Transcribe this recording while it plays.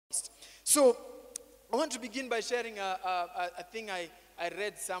So I want to begin by sharing a thing I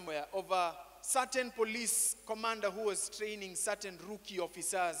read somewhere of a certain police commander who was training certain rookie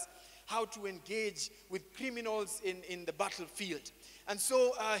officers how to engage with criminals in the battlefield. And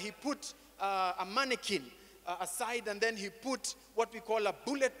so he put a mannequin aside, and then he put what we call a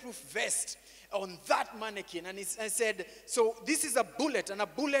bulletproof vest on that mannequin. And I said, so this is a bullet, and a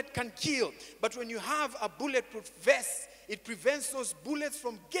bullet can kill. But when you have a bulletproof vest, it prevents those bullets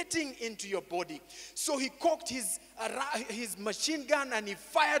from getting into your body. So he cocked his machine gun and he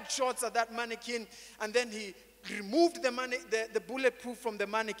fired shots at that mannequin, and then he removed the bulletproof from the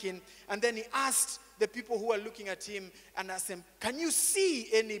mannequin, and then he asked the people who were looking at him and asked them, can you see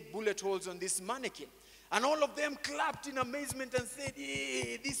any bullet holes on this mannequin? And all of them clapped in amazement and said,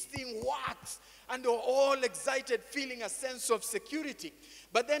 hey, this thing works. And they were all excited, feeling a sense of security.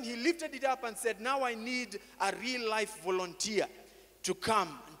 But then he lifted it up and said, now I need a real-life volunteer to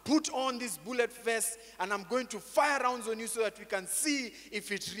come and put on this bullet vest, and I'm going to fire rounds on you so that we can see if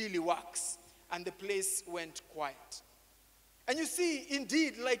it really works. And the place went quiet. And you see,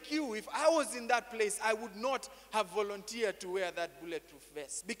 indeed, like you, if I was in that place, I would not have volunteered to wear that bulletproof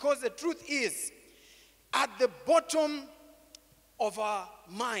vest. Because the truth is, at the bottom of our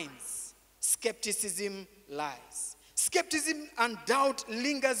minds, skepticism lies. Skepticism and doubt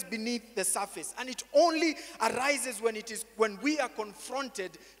lingers beneath the surface, and it only arises when we are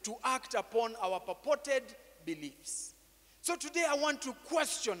confronted to act upon our purported beliefs. So today I want to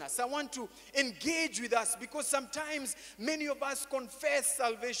question us. I want to engage with us, because sometimes many of us confess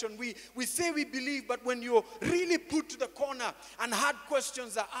salvation. We say we believe, but when you're really put to the corner and hard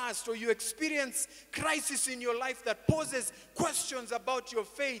questions are asked, or you experience crisis in your life that poses questions about your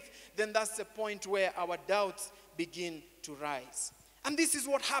faith, then that's the point where our doubts begin to rise. And this is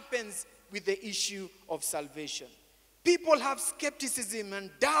what happens with the issue of salvation. People have skepticism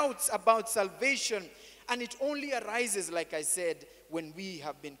and doubts about salvation, and it only arises, like I said, when we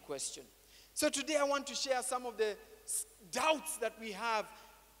have been questioned. So today I want to share some of the doubts that we have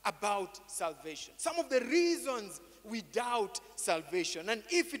about salvation. Some of the reasons we doubt salvation, and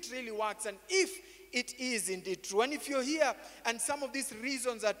if it really works, and if it is indeed true. And if you're here and some of these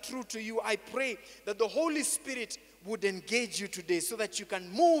reasons are true to you, I pray that the Holy Spirit would engage you today so that you can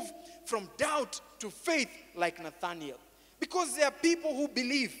move from doubt to faith like Nathaniel. Because there are people who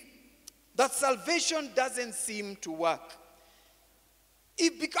believe that salvation doesn't seem to work.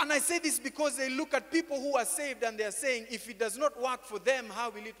 And I say this because they look at people who are saved and they're saying, if it does not work for them, how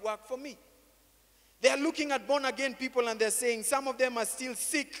will it work for me? They are looking at born-again people and they're saying, some of them are still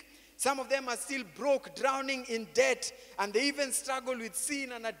sick, some of them are still broke, drowning in debt, and they even struggle with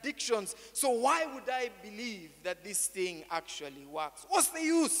sin and addictions. So why would I believe that this thing actually works? What's the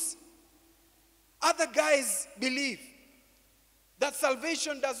use? Other guys believe that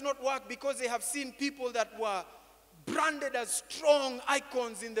salvation does not work because they have seen people that were branded as strong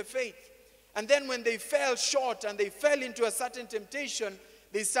icons in the faith. And then when they fell short and they fell into a certain temptation,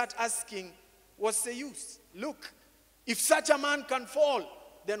 they start asking, what's the use? Look, if such a man can fall,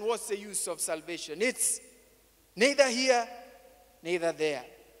 then what's the use of salvation? It's neither here, neither there.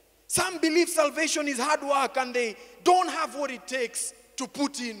 Some believe salvation is hard work and they don't have what it takes to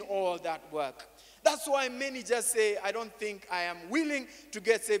put in all that work. That's why many just say, I don't think I am willing to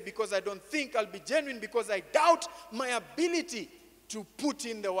get saved because I don't think I'll be genuine, because I doubt my ability to put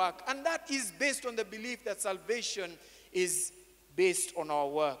in the work. And that is based on the belief that salvation is based on our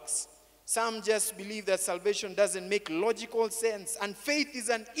works. Some just believe that salvation doesn't make logical sense, and faith is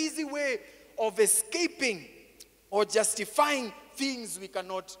an easy way of escaping or justifying things we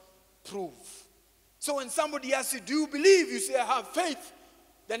cannot prove. So when somebody asks you, do you believe? You say, I have faith.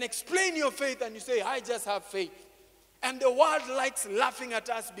 Then explain your faith and you say, I just have faith. And the world likes laughing at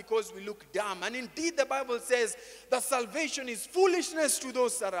us because we look dumb. And indeed the Bible says that salvation is foolishness to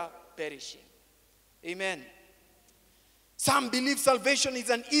those that are perishing. Amen. Some believe salvation is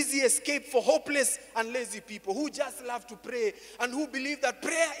an easy escape for hopeless and lazy people who just love to pray and who believe that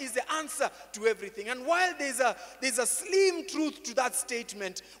prayer is the answer to everything. And while there's a slim truth to that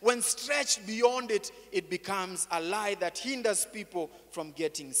statement, when stretched beyond it, it becomes a lie that hinders people from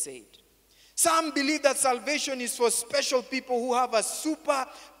getting saved. Some believe that salvation is for special people who have a super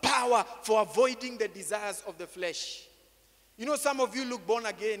power for avoiding the desires of the flesh. You know, some of you look born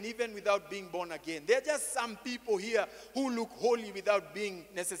again even without being born again. There are just some people here who look holy without being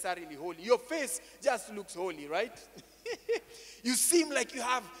necessarily holy. Your face just looks holy, right? You seem like you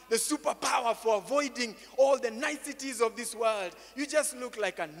have the superpower for avoiding all the niceties of this world. You just look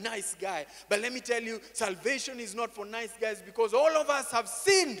like a nice guy. But let me tell you, salvation is not for nice guys, because all of us have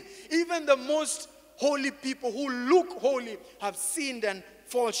sinned. Even the most holy people who look holy have sinned and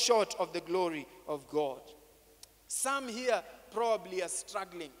fall short of the glory of God. Some here probably are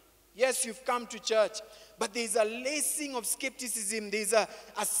struggling. Yes, you've come to church, but there's a lacing of skepticism. There's a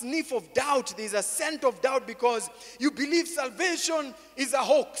sniff of doubt. There's a scent of doubt because you believe salvation is a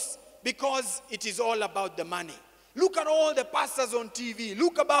hoax because it is all about the money. Look at all the pastors on TV.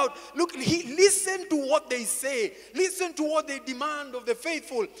 Listen to what they say. Listen to what they demand of the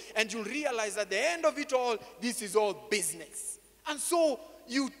faithful. And you'll realize at the end of it all, this is all business. And so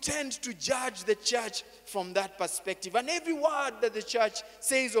you tend to judge the church from that perspective. And every word that the church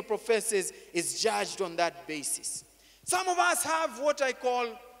says or professes is judged on that basis. Some of us have what I call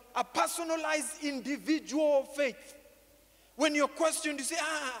a personalized individual faith. When you're questioned, you say,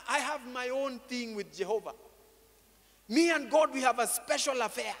 I have my own thing with Jehovah. Me and God, we have a special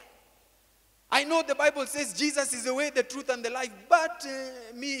affair. I know the Bible says Jesus is the way, the truth, and the life, but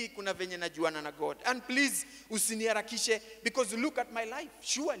me kuna venye najuana na God. And please, usiniharakishe, because look at my life.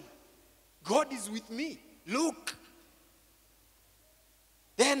 Surely, God is with me. Look.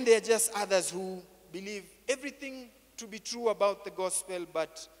 Then there are just others who believe everything to be true about the gospel,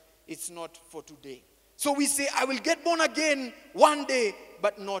 but it's not for today. So we say, I will get born again one day,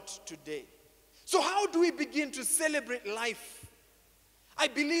 but not today. So how do we begin to celebrate life? I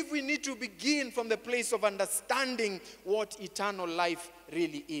believe we need to begin from the place of understanding what eternal life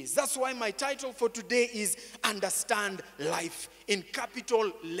really is. That's why my title for today is Understand Life, in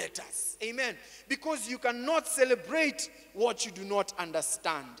capital letters. Amen. Because you cannot celebrate what you do not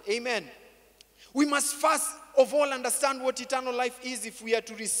understand. Amen. We must first of all understand what eternal life is if we are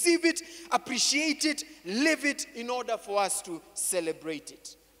to receive it, appreciate it, live it in order for us to celebrate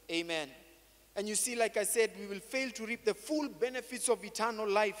it. Amen. And you see, like I said, we will fail to reap the full benefits of eternal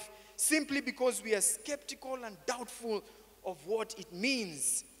life simply because we are skeptical and doubtful of what it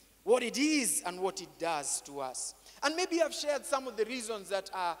means, what it is, and what it does to us. And maybe I've shared some of the reasons that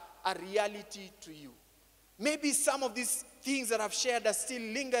are a reality to you. Maybe some of these things that I've shared are still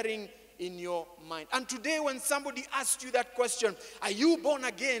lingering in your mind. And today when somebody asks you that question, are you born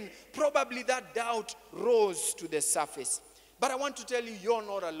again? Probably that doubt rose to the surface. But I want to tell you, you're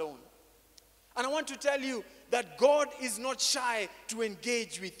not alone. And I want to tell you that God is not shy to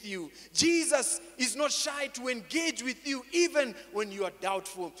engage with you. Jesus is not shy to engage with you even when you are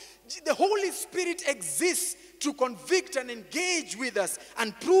doubtful. The Holy Spirit exists to convict and engage with us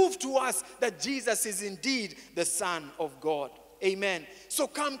and prove to us that Jesus is indeed the Son of God. Amen. So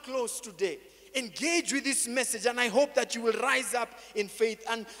come close today. Engage with this message, and I hope that you will rise up in faith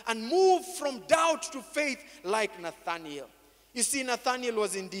and move from doubt to faith like Nathanael. You see, Nathanael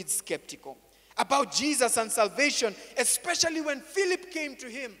was indeed skeptical about Jesus and salvation, especially when Philip came to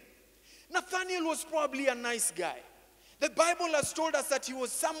him. Nathanael was probably a nice guy. The Bible has told us that he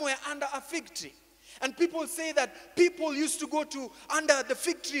was somewhere under a fig tree. And people say that people used to go to under the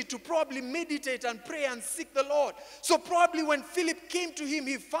fig tree to probably meditate and pray and seek the Lord. So probably when Philip came to him,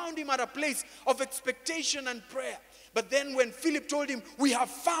 he found him at a place of expectation and prayer. But then when Philip told him, we have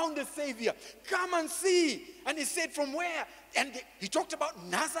found the Savior, come and see. And he said, from where? And he talked about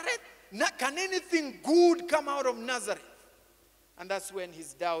Nazareth. Can anything good come out of Nazareth? And that's when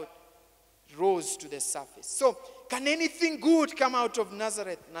his doubt rose to the surface. So, can anything good come out of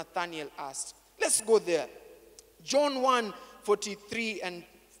Nazareth? Nathanael asked. Let's go there. John 1:43 and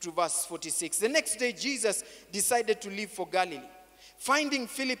to verse 46. The next day, Jesus decided to leave for Galilee. Finding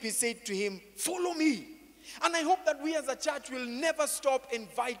Philip, he said to him, follow me. And I hope that we as a church will never stop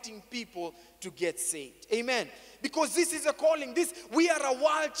inviting people to get saved. Amen. Because this is a calling. We are a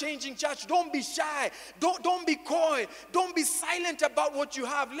world-changing church. Don't be shy. Don't be coy. Don't be silent about what you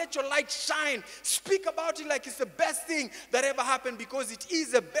have. Let your light shine. Speak about it like it's the best thing that ever happened, because it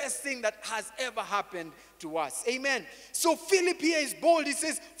is the best thing that has ever happened to us. Amen. So Philip here is bold. He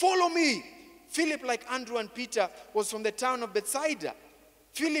says, follow me. Philip, like Andrew and Peter, was from the town of Bethsaida.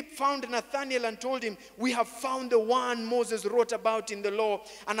 Philip found Nathanael and told him, we have found the one Moses wrote about in the law,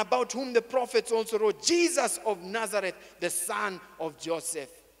 and about whom the prophets also wrote, Jesus of Nazareth, the son of Joseph.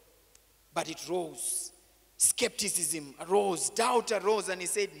 But it rose. Skepticism arose, doubt arose, and he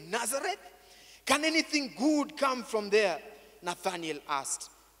said, Nazareth? Can anything good come from there? Nathanael asked.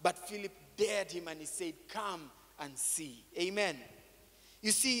 But Philip dared him and he said, come and see. Amen.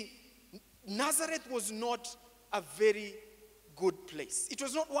 You see, Nazareth was not a very good place. It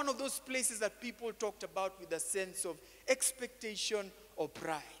was not one of those places that people talked about with a sense of expectation or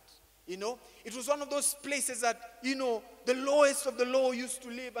pride. You know, it was one of those places that, you know, the lowest of the low used to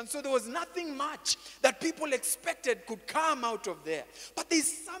live. And so there was nothing much that people expected could come out of there. But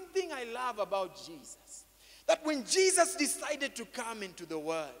there's something I love about Jesus. That when Jesus decided to come into the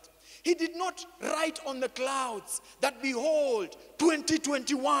world, He did not write on the clouds that, behold,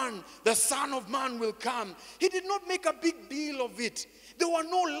 2021, the Son of Man will come. He did not make a big deal of it. There were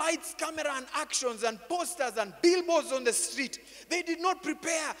no lights, camera, and actions, and posters, and billboards on the street. They did not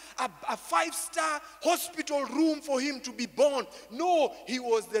prepare a five-star hospital room for him to be born. No, he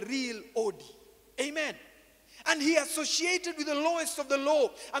was the real Odie. Amen. And he associated with the lowest of the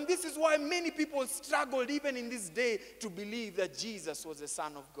low. And this is why many people struggled even in this day to believe that Jesus was the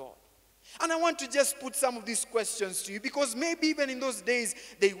Son of God. And I want to just put some of these questions to you, because maybe even in those days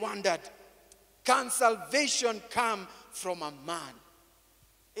they wondered, can salvation come from a man?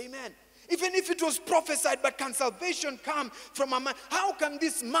 Amen. Even if it was prophesied, but can salvation come from a man? How can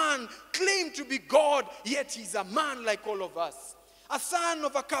this man claim to be God, yet he's a man like all of us? A son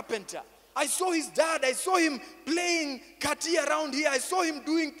of a carpenter. I saw his dad. I saw him playing kati around here. I saw him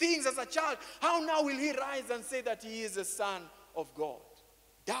doing things as a child. How now will he rise and say that he is a son of God?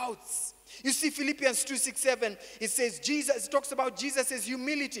 Doubts. You see, Philippians 2:6-7, it says Jesus, it talks about Jesus'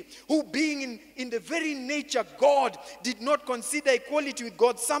 humility, who being in the very nature God, did not consider equality with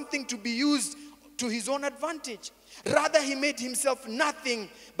God something to be used to his own advantage. Rather, he made himself nothing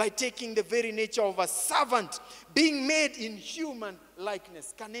by taking the very nature of a servant, being made in human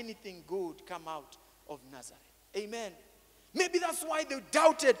likeness. Can anything good come out of Nazareth? Amen. Maybe that's why they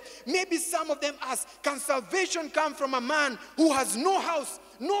doubted. Maybe some of them asked, can salvation come from a man who has no house,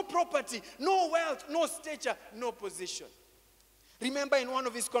 no property, no wealth, no stature, no position? Remember in one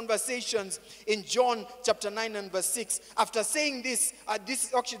of his conversations in John chapter 9 and verse 6, after saying this,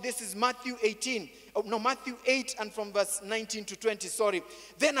 this is Matthew 8 and from verse 19 to 20, sorry.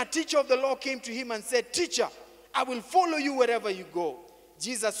 Then a teacher of the law came to him and said, "Teacher, I will follow you wherever you go."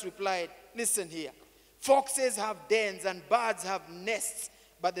 Jesus replied, "Listen here. Foxes have dens and birds have nests,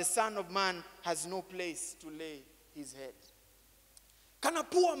 but the Son of Man has no place to lay his head." Can a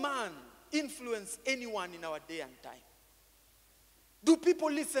poor man influence anyone in our day and time? Do people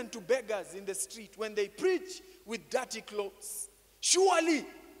listen to beggars in the street when they preach with dirty clothes? Surely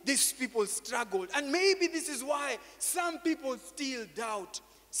these people struggled. And maybe this is why some people still doubt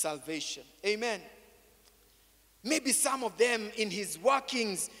salvation. Amen. Maybe some of them in his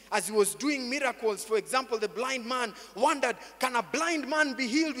workings as he was doing miracles, for example, the blind man wondered, can a blind man be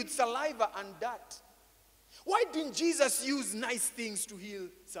healed with saliva and dirt? Why didn't Jesus use nice things to heal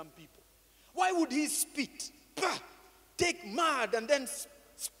some people? Why would he spit, take mud and then,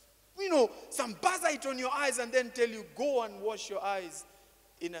 some basite on your eyes and then tell you, go and wash your eyes?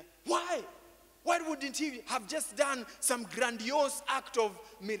 Why? Why wouldn't he have just done some grandiose act of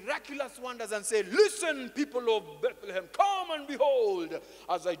miraculous wonders and say, listen, people of Bethlehem, come and behold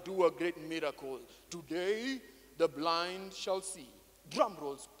as I do a great miracle. Today, the blind shall see. Drum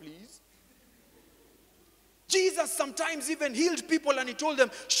rolls, please. Jesus sometimes even healed people and he told them,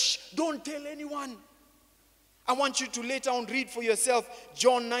 shh, don't tell anyone. I want you to later on read for yourself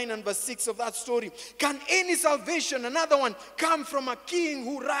John 9 and verse 6 of that story. Can any salvation, another one, come from a king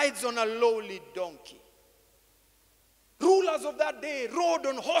who rides on a lowly donkey? Rulers of that day rode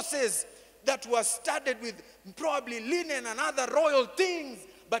on horses that were studded with probably linen and other royal things,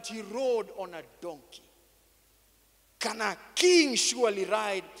 but he rode on a donkey. Can a king surely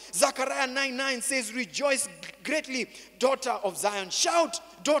ride? Zechariah 9:9 says, rejoice greatly, daughter of Zion. Shout,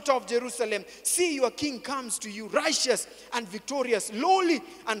 daughter of Jerusalem. See, your king comes to you, righteous and victorious, lowly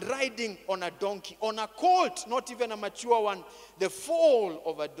and riding on a donkey, on a colt, not even a mature one, the foal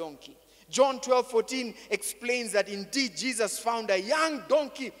of a donkey. John 12:14 explains that indeed Jesus found a young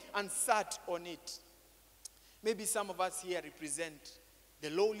donkey and sat on it. Maybe some of us here represent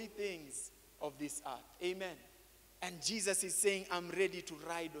the lowly things of this earth. Amen. And Jesus is saying, I'm ready to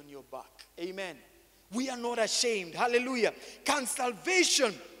ride on your back. Amen. We are not ashamed. Hallelujah. Can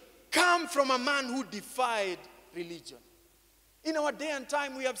salvation come from a man who defied religion? In our day and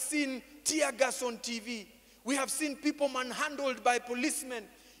time, we have seen tear gas on TV. We have seen people manhandled by policemen,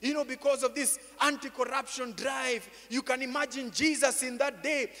 because of this anti-corruption drive. You can imagine Jesus in that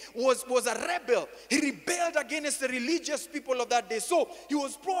day was a rebel. He rebelled against the religious people of that day. So he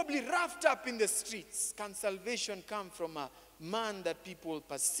was probably roughed up in the streets. Can salvation come from a man that people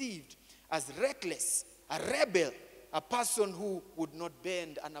perceived as reckless, a rebel, a person who would not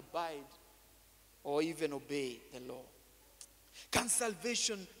bend and abide or even obey the law? Can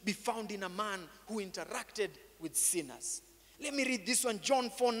salvation be found in a man who interacted with sinners? Let me read this one,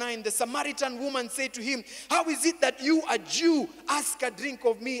 John 4:9. The Samaritan woman said to him, how is it that you, a Jew, ask a drink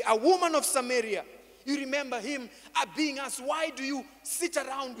of me, a woman of Samaria? You remember him being asked, why do you sit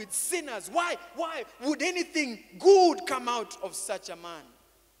around with sinners? Why would anything good come out of such a man?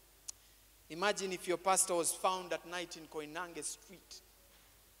 Imagine if your pastor was found at night in Koinange Street.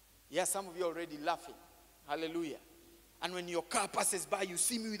 Yeah, some of you are already laughing. Hallelujah. And when your car passes by, you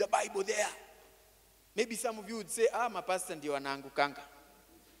see me with the Bible there. Maybe some of you would say, my pastor ndio anaangukanga.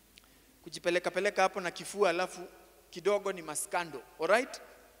 Kujipeleka hapo na kifua alafu kidogo ni maskando. Alright?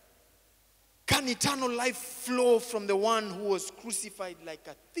 Can eternal life flow from the one who was crucified like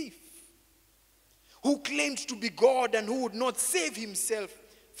a thief? Who claimed to be God and who would not save himself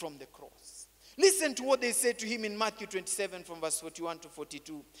from the cross? Listen to what they said to him in Matthew 27 from verse 41 to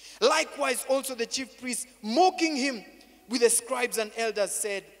 42. Likewise also the chief priests, mocking him with the scribes and elders,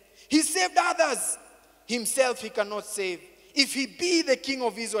 said, he saved others, himself he cannot save. If he be the King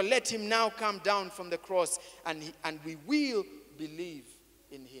of Israel, let him now come down from the cross, and we will believe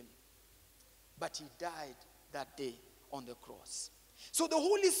in him. But he died that day on the cross. So the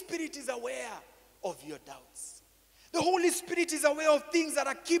Holy Spirit is aware of your doubts. The Holy Spirit is aware of things that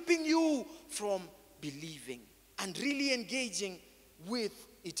are keeping you from believing and really engaging with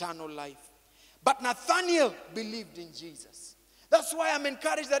eternal life. But Nathanael believed in Jesus. That's why I'm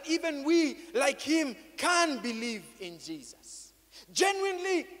encouraged that even we, like him, can believe in Jesus.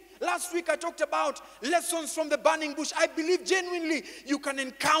 Genuinely, last week I talked about lessons from the burning bush. I believe genuinely you can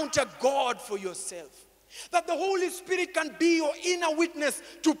encounter God for yourself. That the Holy Spirit can be your inner witness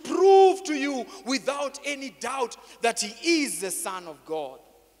to prove to you without any doubt that he is the Son of God.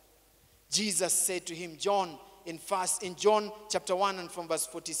 Jesus said to him, in John chapter 1 and from verse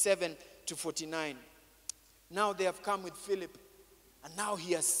 47 to 49. Now they have come with Philip, and now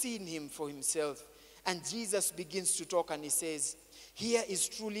he has seen him for himself. And Jesus begins to talk and he says, here is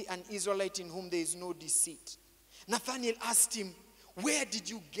truly an Israelite in whom there is no deceit. Nathanael asked him, where did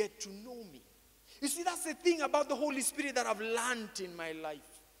you get to know me? You see, that's the thing about the Holy Spirit that I've learned in my life.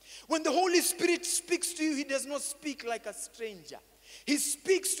 When the Holy Spirit speaks to you, he does not speak like a stranger. He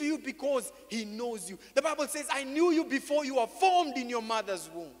speaks to you because he knows you. The Bible says, I knew you before you were formed in your mother's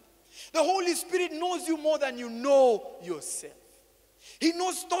womb. The Holy Spirit knows you more than you know yourself. He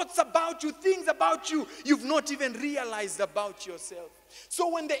knows thoughts about you, things about you you've not even realized about yourself. So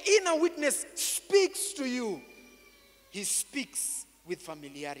when the inner witness speaks to you, he speaks with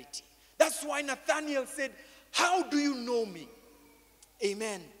familiarity. That's why Nathanael said, how do you know me?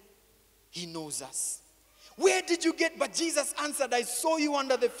 Amen. He knows us. Where did you get? But Jesus answered, I saw you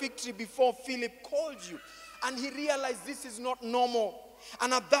under the fig tree before Philip called you. And he realized this is not normal.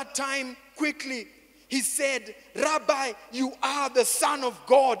 And at that time, quickly, he said, Rabbi, you are the Son of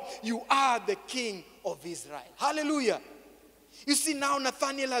God. You are the King of Israel. Hallelujah. You see, now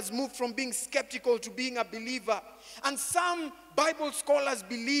Nathanael has moved from being skeptical to being a believer. And some Bible scholars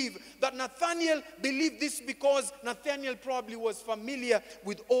believe that Nathanael believed this because Nathanael probably was familiar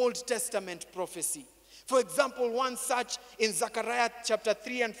with Old Testament prophecy. For example, one such in Zechariah chapter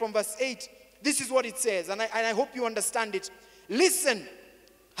 3 and from verse 8, this is what it says, and I hope you understand it. Listen,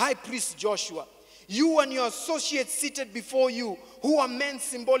 High Priest Joshua, you and your associates seated before you, who are men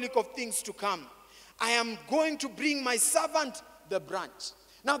symbolic of things to come. I am going to bring my servant, the branch.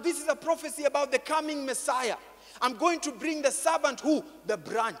 Now this is a prophecy about the coming Messiah. I'm going to bring the servant who? The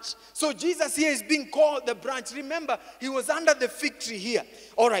branch. So Jesus here is being called the branch. Remember, he was under the fig tree here.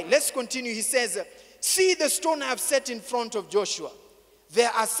 All right, let's continue. He says, see the stone I have set in front of Joshua. There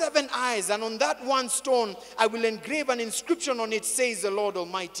are 7 eyes, and on that one stone I will engrave an inscription on it, says the Lord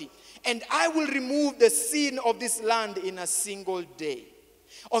Almighty. And I will remove the sin of this land in a single day.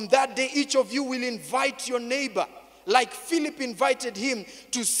 On that day, each of you will invite your neighbor, like Philip invited him,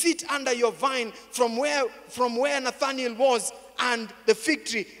 to sit under your vine from where Nathanael was and the fig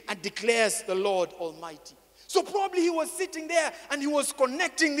tree, and declares the Lord Almighty. So probably he was sitting there and he was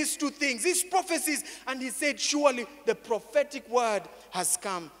connecting these two things, these prophecies, and he said, surely the prophetic word has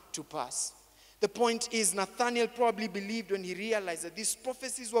come to pass. The point is, Nathanael probably believed when he realized that these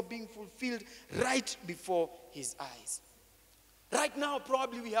prophecies were being fulfilled right before his eyes. Right now,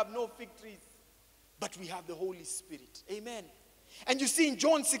 probably we have no fig trees, but we have the Holy Spirit. Amen. And you see in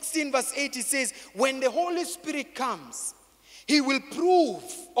John 16 verse 8, it says, when the Holy Spirit comes, he will prove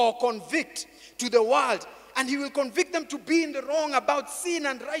or convict to the world, and he will convict them to be in the wrong about sin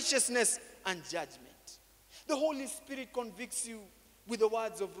and righteousness and judgment. The Holy Spirit convicts you with the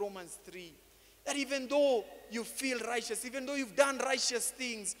words of Romans 3. That even though you feel righteous, even though you've done righteous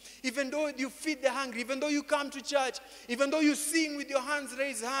things, even though you feed the hungry, even though you come to church, even though you sing with your hands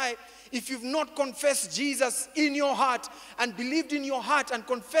raised high, if you've not confessed Jesus in your heart and believed in your heart and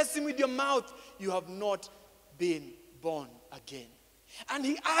confessed him with your mouth, you have not been born again. And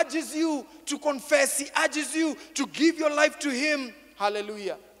he urges you to confess. He urges you to give your life to him.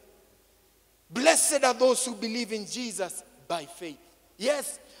 Hallelujah. Blessed are those who believe in Jesus by faith.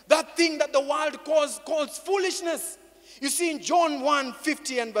 Yes, that thing that the world calls foolishness. You see, in John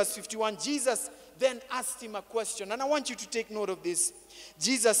 1:50 and verse 51, Jesus then asked him a question. And I want you to take note of this.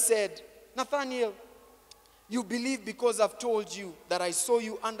 Jesus said, Nathanael, you believe because I've told you that I saw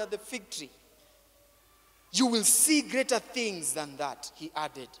you under the fig tree. You will see greater things than that, he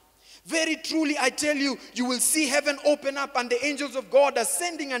added. Very truly, I tell you, you will see heaven open up and the angels of God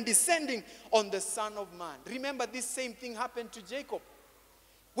ascending and descending on the Son of Man. Remember, this same thing happened to Jacob.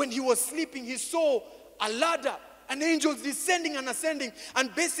 When he was sleeping, he saw a ladder and angels descending and ascending.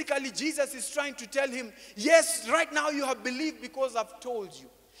 And basically, Jesus is trying to tell him, yes, right now you have believed because I've told you.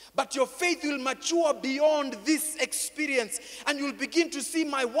 But your faith will mature beyond this experience. And you'll begin to see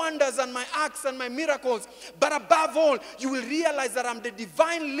my wonders and my acts and my miracles. But above all, you will realize that I'm the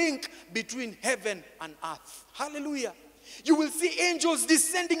divine link between heaven and earth. Hallelujah. You will see angels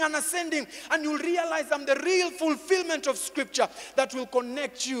descending and ascending. And you'll realize I'm the real fulfillment of Scripture that will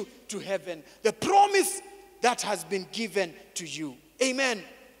connect you to heaven. The promise that has been given to you. Amen.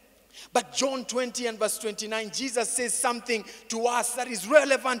 But John 20 and verse 29, Jesus says something to us that is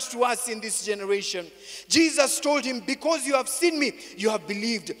relevant to us in this generation. Jesus told him, because you have seen me, you have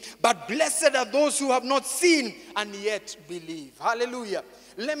believed. But blessed are those who have not seen and yet believe. Hallelujah.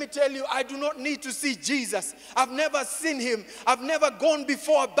 Let me tell you, I do not need to see Jesus. I've never seen him. I've never gone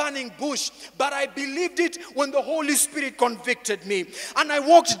before a burning bush. But I believed it when the Holy Spirit convicted me. And I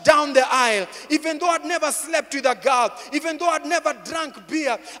walked down the aisle. Even though I'd never slept with a girl, even though I'd never drank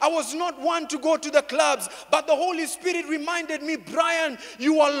beer, I was not one to go to the clubs. But the Holy Spirit reminded me, Brian,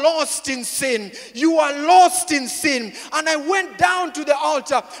 you are lost in sin. You are lost in sin. And I went down to the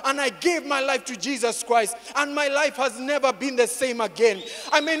altar and I gave my life to Jesus Christ. And my life has never been the same again.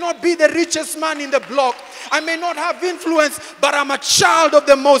 I may not be the richest man in the block. I may not have influence, but I'm a child of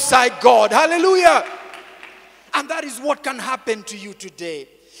the Most High God. Hallelujah. And that is what can happen to you today.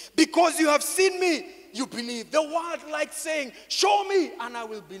 Because you have seen me, you believe. The world likes saying, show me and I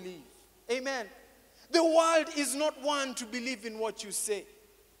will believe. Amen. The world is not one to believe in what you say.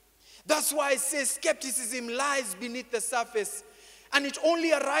 That's why I say skepticism lies beneath the surface. And it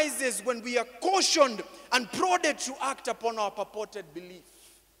only arises when we are cautioned and prodded to act upon our purported belief.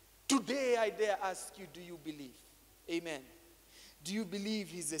 Today, I dare ask you, do you believe? Amen. Do you believe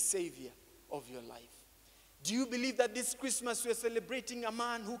he's the savior of your life? Do you believe that this Christmas we're celebrating a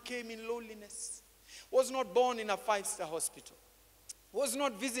man who came in lowliness, was not born in a 5-star hospital, was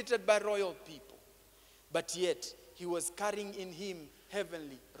not visited by royal people, but yet he was carrying in him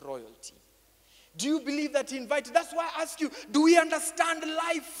heavenly royalty? Do you believe that he invited? That's why I ask you, do we understand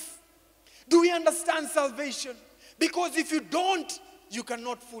life? Do we understand salvation? Because if you don't, you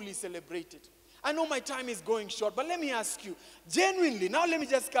cannot fully celebrate it. I know my time is going short, but let me ask you, genuinely, now let me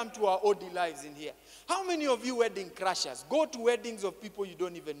just come to our OD lives in here. How many of you wedding crashers go to weddings of people you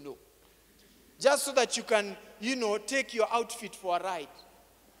don't even know? Just so that you can, take your outfit for a ride.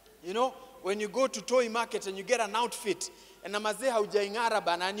 When you go to toy market and you get an outfit, and namaze haujaingara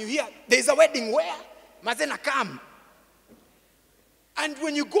bana, and you hear, there's a wedding where? Maze na come. And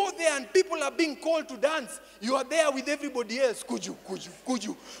when you go there and people are being called to dance, you are there with everybody else. Could you?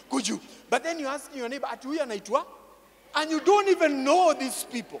 But then you ask your neighbor, atuya naitwa? And you don't even know these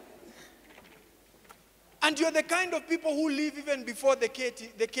people. And you're the kind of people who leave even before the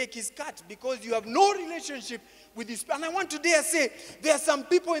cake is cut because you have no relationship with this. And I want to dare say, there are some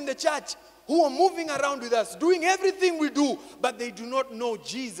people in the church who are moving around with us, doing everything we do, but they do not know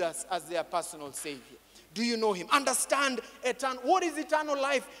Jesus as their personal Savior. Do you know him? Understand eternal. What is eternal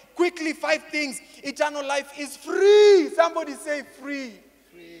life? Quickly, 5 things. Eternal life is free. Somebody say free.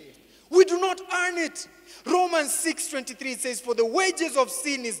 Free. We do not earn it. Romans 6:23 says, for the wages of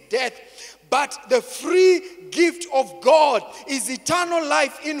sin is death, but the free gift of God is eternal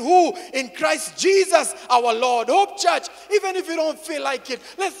life in who? In Christ Jesus our Lord. Hope Church, even if you don't feel like it,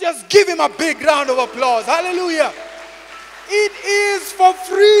 let's just give him a big round of applause. Hallelujah. It is for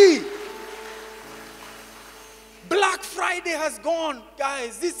free. Black Friday has gone.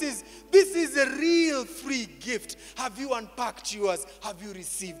 Guys, this is a real free gift. Have you unpacked yours? Have you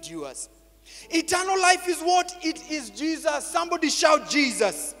received yours? Eternal life is what? It is Jesus. Somebody shout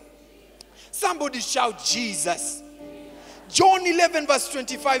Jesus. Somebody shout Jesus. John 11 verse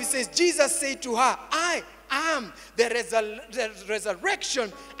 25 says, Jesus said to her, I am the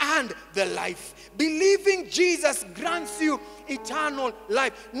resurrection and the life. Believing Jesus grants you eternal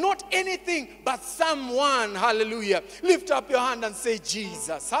life. Not anything, but someone. Hallelujah. Lift up your hand and say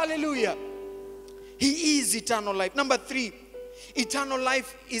Jesus. Hallelujah. He is eternal life. Number 3, eternal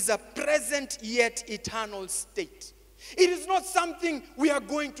life is a present yet eternal state. It is not something we are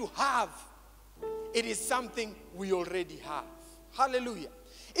going to have. It is something we already have. Hallelujah.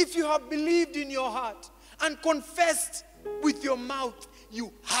 If you have believed in your heart and confessed with your mouth,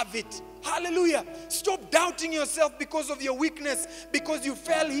 you have it. Hallelujah. Stop doubting yourself because of your weakness, because you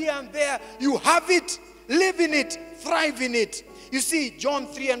fell here and there. You have it. Live in it. Thrive in it. You see, John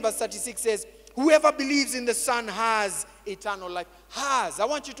 3 and verse 36 says, whoever believes in the Son has eternal life. Has. I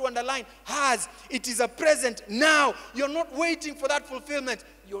want you to underline has. It is a present now. You're not waiting for that fulfillment.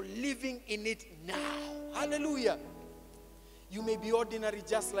 You're living in it now. Hallelujah. You may be ordinary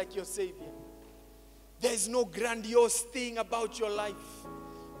just like your Savior. There is no grandiose thing about your life,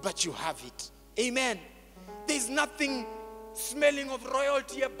 but you have it. Amen. There's nothing smelling of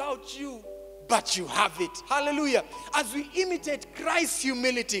royalty about you, but you have it. Hallelujah. As we imitate Christ's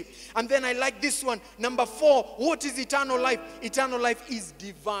humility. And then I like this one. Number 4, what is eternal life? Eternal life is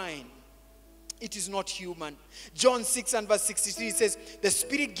divine. It is not human. John 6 and verse 63 says, the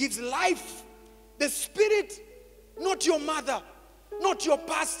Spirit gives life. The Spirit, not your mother, not your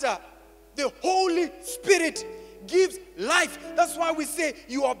pastor. The Holy Spirit gives life. That's why we say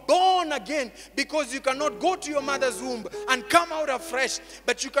you are born again, because you cannot go to your mother's womb and come out afresh,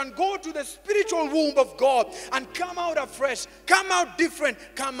 but you can go to the spiritual womb of God and come out afresh, come out different,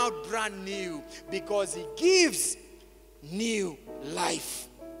 come out brand new, because He gives new life.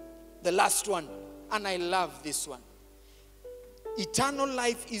 The last one, and I love this one. Eternal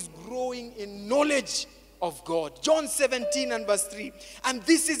life is growing in knowledge of God. John 17 and verse 3. And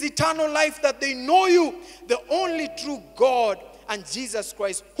this is eternal life, that they know you, the only true God, and Jesus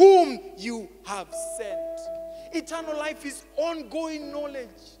Christ, whom you have sent. Eternal life is ongoing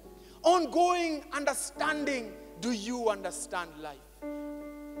knowledge, ongoing understanding. Do you understand life?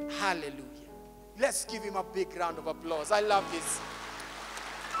 Hallelujah. Let's give Him a big round of applause. I love this.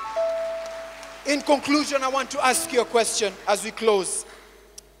 In conclusion, I want to ask you a question as we close.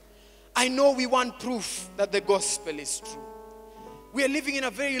 I know we want proof that the gospel is true. We are living in a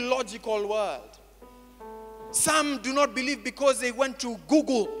very logical world. Some do not believe because they went to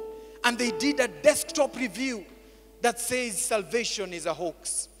Google and they did a desktop review that says salvation is a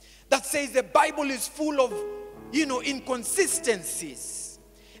hoax. That says the Bible is full of, inconsistencies.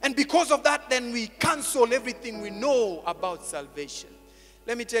 And because of that, then we cancel everything we know about salvation.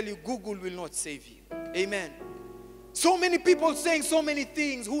 Let me tell you, Google will not save you. Amen. So many people saying so many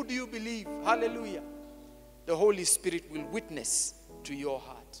things. Who do you believe? Hallelujah. The Holy Spirit will witness to your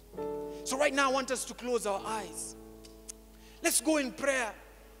heart. So right now I want us to close our eyes. Let's go in prayer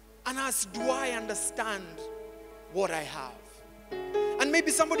and ask, do I understand what I have? And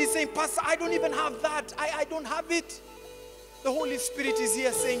maybe somebody is saying, Pastor, I don't even have that. I don't have it. The Holy Spirit is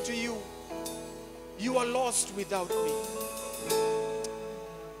here saying to you, you are lost without me.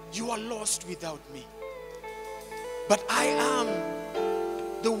 You are lost without me. But I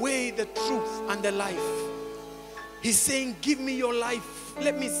am the way, the truth, and the life. He's saying, give me your life.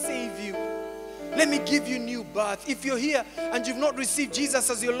 Let me save you. Let me give you new birth. If you're here and you've not received Jesus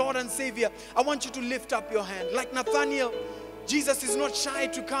as your Lord and Savior, I want you to lift up your hand. Like Nathaniel, Jesus is not shy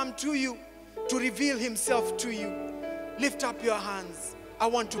to come to you, to reveal Himself to you. Lift up your hands. I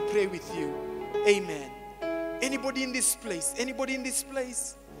want to pray with you. Amen. Anybody in this place? Anybody in this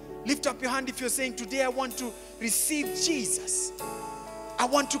place? Lift up your hand if you're saying, today I want to receive Jesus. I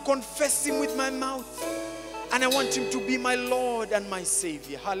want to confess Him with my mouth. And I want Him to be my Lord and my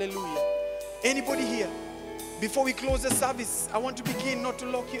Savior. Hallelujah. Anybody here? Before we close the service, I want to begin not to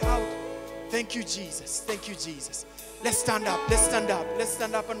lock you out. Thank you, Jesus. Thank you, Jesus. Let's stand up. Let's stand up. Let's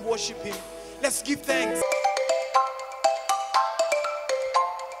stand up and worship Him. Let's give thanks.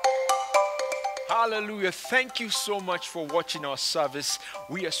 Hallelujah. Thank you so much for watching our service.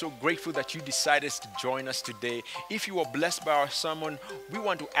 We are so grateful that you decided to join us today. If you were blessed by our sermon, we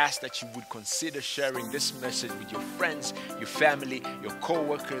want to ask that you would consider sharing this message with your friends, your family, your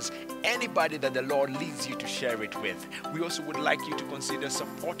co-workers, anybody that the Lord leads you to share it with. We also would like you to consider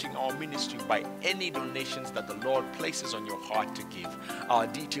supporting our ministry by any donations that the Lord places on your heart to give. Our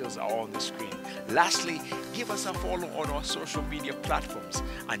details are on the screen. Lastly, give us a follow on our social media platforms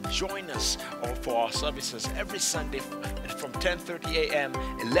and join us for our services every Sunday from 10:30 a.m.,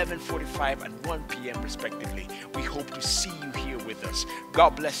 11:45 and 1 p.m. respectively. We hope to see you here with us.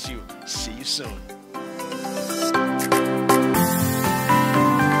 God bless you. See you soon.